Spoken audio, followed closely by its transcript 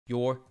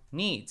your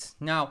needs.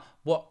 Now,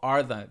 what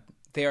are them?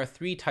 There are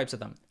three types of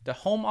them: the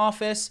home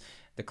office,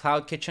 the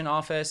cloud kitchen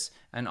office,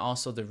 and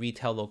also the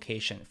retail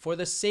location. For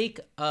the sake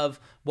of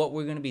what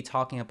we're going to be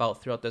talking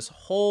about throughout this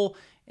whole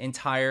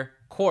entire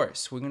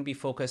course, we're going to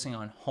be focusing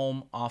on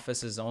home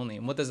offices only.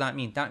 And what does that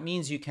mean? That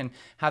means you can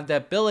have the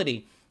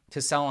ability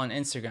to sell on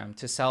Instagram,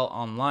 to sell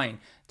online,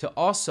 to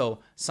also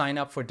sign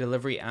up for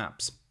delivery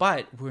apps.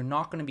 But we're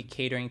not going to be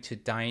catering to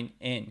dine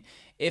in.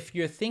 If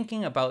you're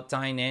thinking about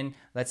dine in,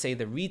 let's say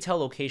the retail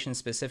location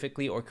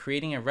specifically, or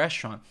creating a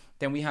restaurant,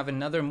 then we have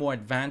another more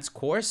advanced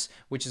course,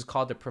 which is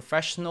called the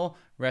Professional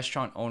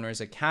Restaurant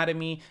Owners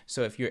Academy.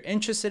 So if you're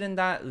interested in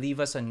that, leave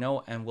us a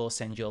note and we'll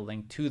send you a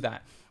link to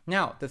that.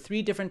 Now, the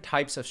three different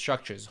types of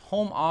structures.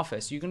 Home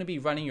office, you're going to be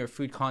running your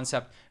food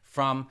concept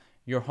from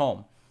your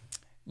home.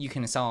 You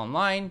can sell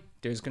online.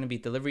 There's going to be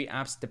delivery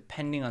apps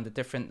depending on the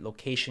different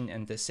location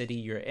and the city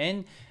you're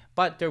in,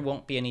 but there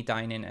won't be any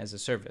dine-in as a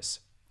service.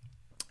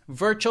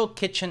 Virtual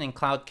kitchen and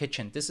cloud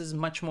kitchen. This is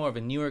much more of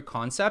a newer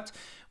concept,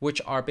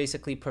 which are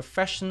basically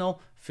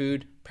professional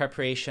food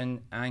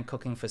preparation and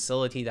cooking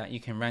facility that you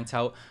can rent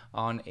out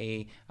on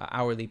a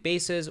hourly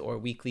basis or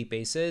weekly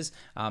basis.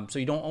 So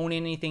you don't own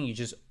anything, you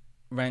just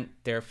rent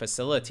their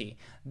facility.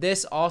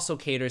 This also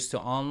caters to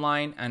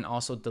online and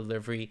also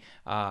delivery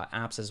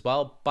apps as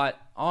well,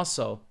 but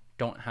also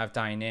don't have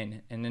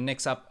dine-in. And the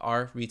next up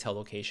are retail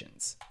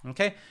locations.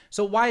 Okay,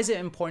 so why is it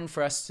important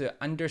for us to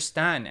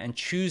understand and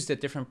choose the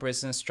different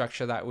business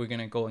structure that we're going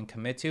to go and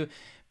commit to?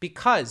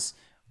 Because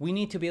we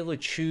need to be able to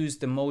choose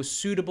the most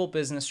suitable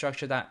business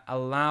structure that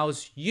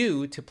allows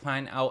you to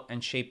plan out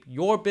and shape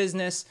your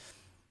business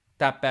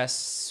that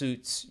best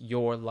suits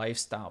your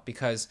lifestyle.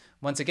 Because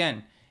once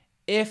again,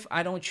 if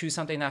I don't choose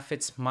something that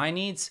fits my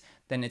needs,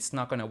 then it's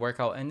not going to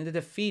work out, and it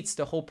defeats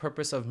the whole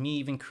purpose of me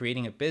even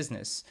creating a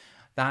business.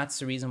 That's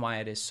the reason why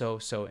it is so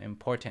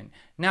important.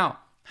 Now,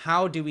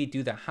 how do we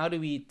do that? How do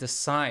we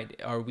decide?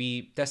 Are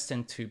we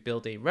destined to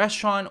build a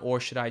restaurant, or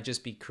should I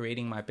just be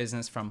creating my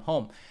business from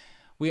home?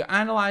 We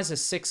analyze the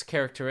 6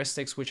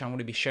 characteristics, which I'm going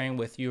to be sharing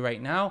with you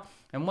right now.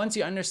 And once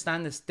you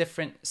understand this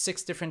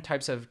 6 different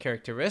types of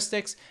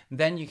characteristics,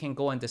 then you can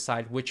go and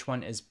decide which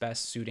one is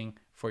best suiting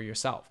for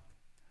yourself.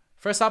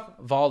 First up,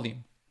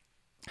 volume.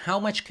 How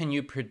much can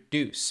you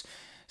produce?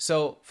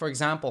 So, for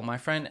example, my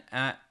friend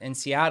in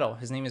Seattle,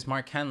 his name is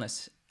Mark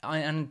Canlis. On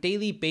a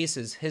daily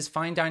basis, his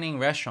fine dining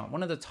restaurant,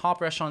 one of the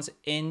top restaurants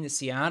in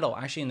Seattle,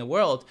 actually in the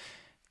world,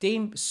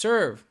 they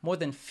serve more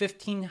than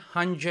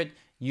 1,500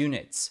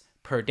 units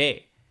per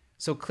day.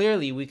 So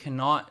clearly, we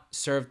cannot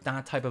serve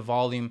that type of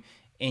volume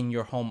in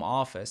your home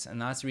office. And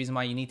that's the reason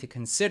why you need to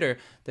consider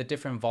the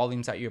different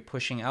volumes that you're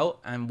pushing out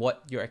and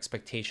what your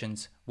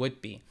expectations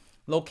would be.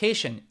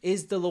 Location.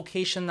 Is the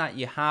location that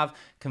you have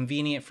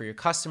convenient for your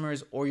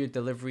customers or your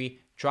delivery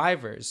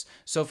drivers?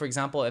 So for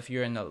example, if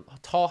you're in a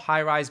tall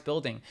high-rise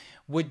building,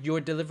 would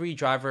your delivery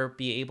driver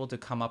be able to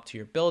come up to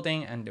your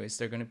building, and is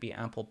there going to be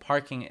ample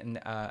parking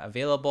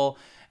available?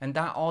 And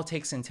that all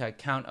takes into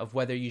account of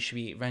whether you should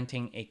be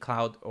renting a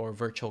cloud or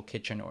virtual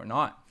kitchen or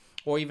not,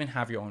 or even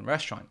have your own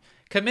restaurant.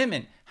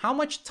 Commitment. How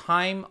much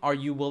time are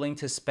you willing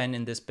to spend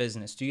in this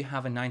business? Do you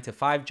have a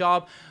 9-to-5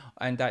 job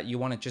and that you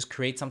want to just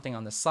create something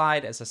on the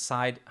side as a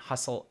side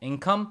hustle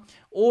income?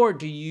 Or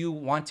do you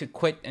want to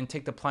quit and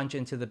take the plunge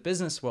into the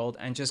business world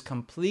and just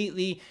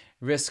completely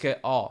risk it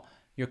all?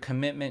 Your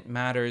commitment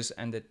matters,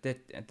 and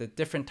the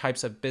different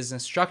types of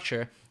business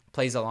structure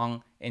plays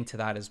along into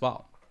that as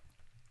well.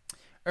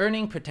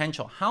 Earning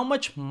potential. How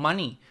much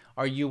money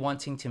are you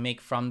wanting to make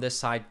from this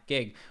side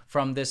gig,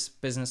 from this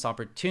business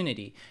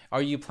opportunity?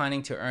 Are you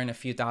planning to earn a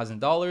few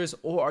 $1,000s,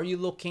 or are you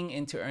looking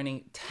into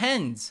earning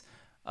tens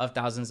of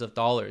thousands of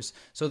dollars?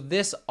 So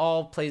this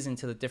all plays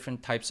into the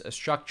different types of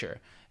structure.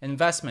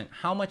 Investment.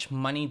 How much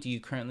money do you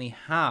currently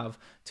have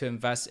to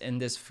invest in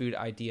this food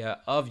idea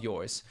of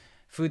yours?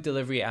 Food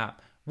delivery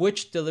app.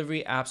 Which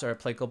delivery apps are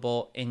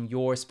applicable in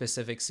your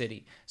specific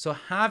city? So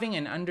having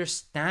and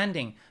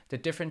understanding the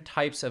different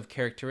types of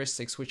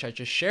characteristics which I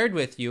just shared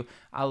with you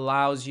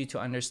allows you to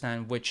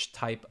understand which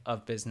type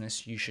of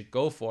business you should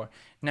go for.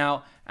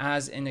 Now,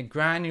 as in a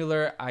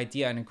granular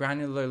idea and a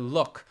granular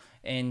look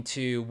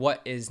into what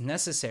is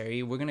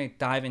necessary, we're going to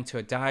dive into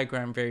a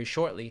diagram very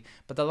shortly.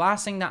 But the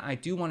last thing that I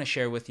do want to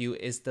share with you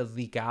is the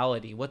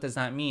legality. What does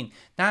that mean?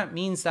 That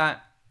means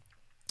that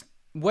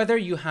whether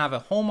you have a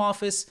home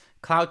office,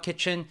 cloud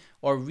kitchen,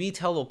 or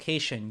retail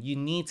location, you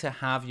need to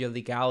have your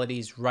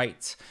legalities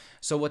right.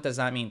 So what does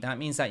that mean? That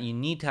means that you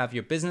need to have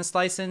your business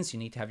license, you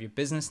need to have your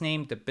business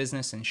name, the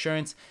business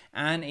insurance,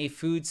 and a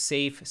food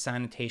safe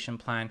sanitation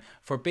plan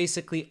for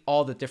basically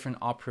all the different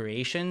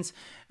operations.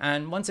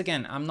 And once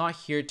again, I'm not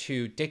here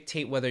to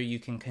dictate whether you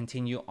can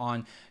continue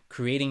on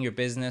creating your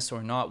business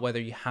or not, whether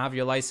you have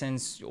your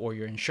license or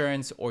your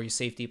insurance or your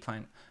safety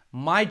plan.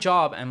 My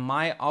job and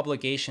my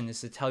obligation is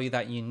to tell you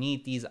that you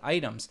need these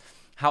items.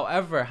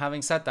 However,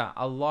 having said that,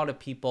 a lot of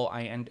people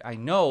I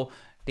know,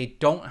 they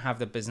don't have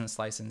the business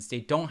license, they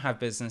don't have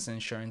business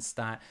insurance,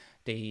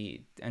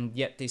 and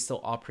yet they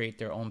still operate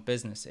their own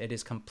business. It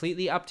is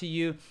completely up to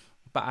you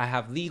but I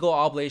have a legal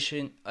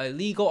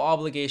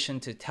obligation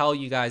to tell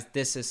you guys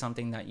this is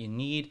something that you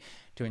need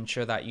to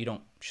ensure that you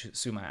don't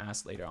sue my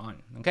ass later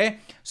on. Okay,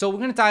 so we're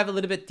going to dive a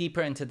little bit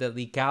deeper into the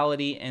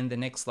legality in the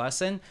next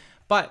lesson.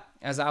 But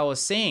as I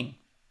was saying,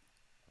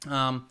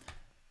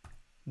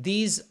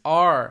 these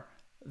are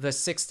the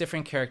 6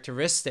 different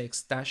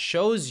characteristics that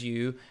shows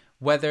you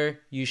whether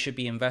you should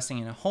be investing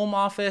in a home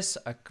office,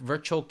 a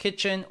virtual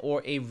kitchen,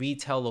 or a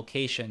retail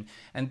location.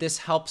 And this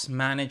helps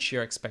manage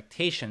your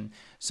expectation.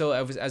 So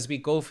as we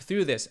go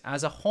through this,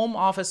 as a home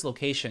office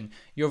location,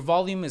 your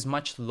volume is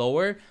much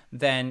lower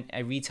than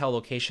a retail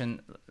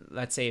location.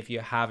 Let's say if you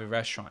have a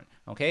restaurant,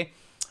 okay?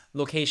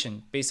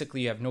 Location,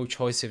 basically you have no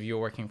choice if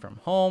you're working from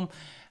home.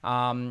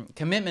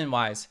 Commitment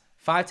wise,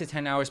 5 to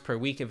 10 hours per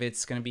week if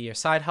it's going to be your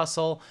side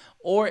hustle,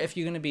 or if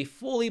you're going to be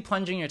fully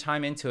plunging your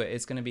time into it,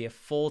 it's going to be a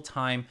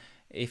full-time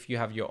if you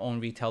have your own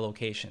retail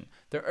location.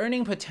 The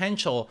earning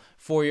potential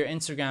for your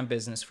Instagram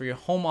business, for your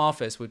home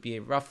office, would be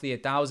roughly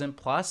 $1,000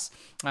 plus.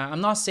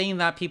 I'm not saying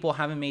that people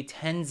haven't made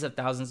tens of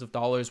thousands of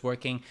dollars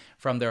working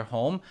from their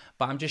home,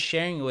 but I'm just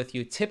sharing with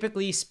you,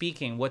 typically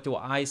speaking, what do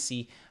I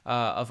see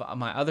of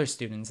my other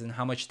students and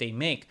how much they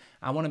make.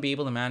 I want to be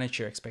able to manage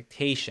your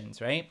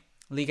expectations, right?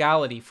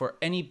 Legality, for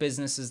any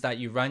businesses that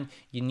you run,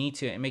 you need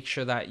to make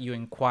sure that you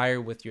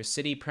inquire with your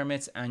city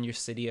permits and your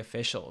city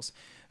officials.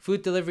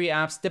 Food delivery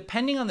apps,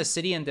 depending on the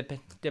city and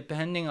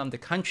depending on the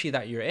country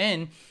that you're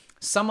in,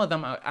 some of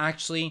them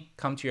actually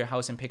come to your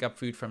house and pick up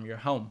food from your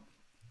home.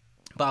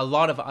 But a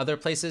lot of other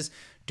places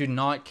do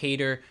not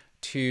cater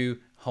to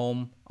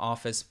home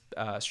office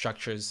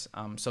structures.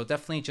 So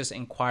definitely just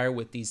inquire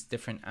with these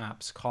different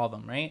apps, call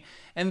them, right?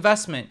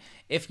 Investment.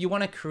 If you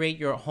want to create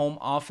your home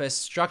office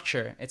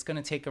structure, it's going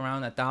to take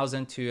around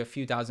 $1,000 to a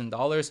few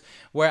 $1,000s,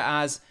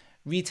 whereas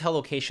retail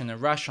location, a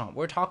restaurant,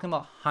 we're talking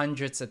about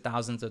hundreds of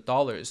thousands of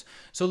dollars.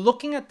 So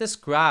looking at this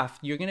graph,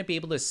 you're going to be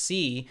able to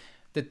see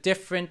the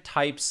different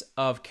types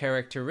of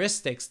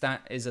characteristics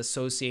that is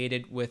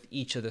associated with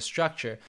each of the structure.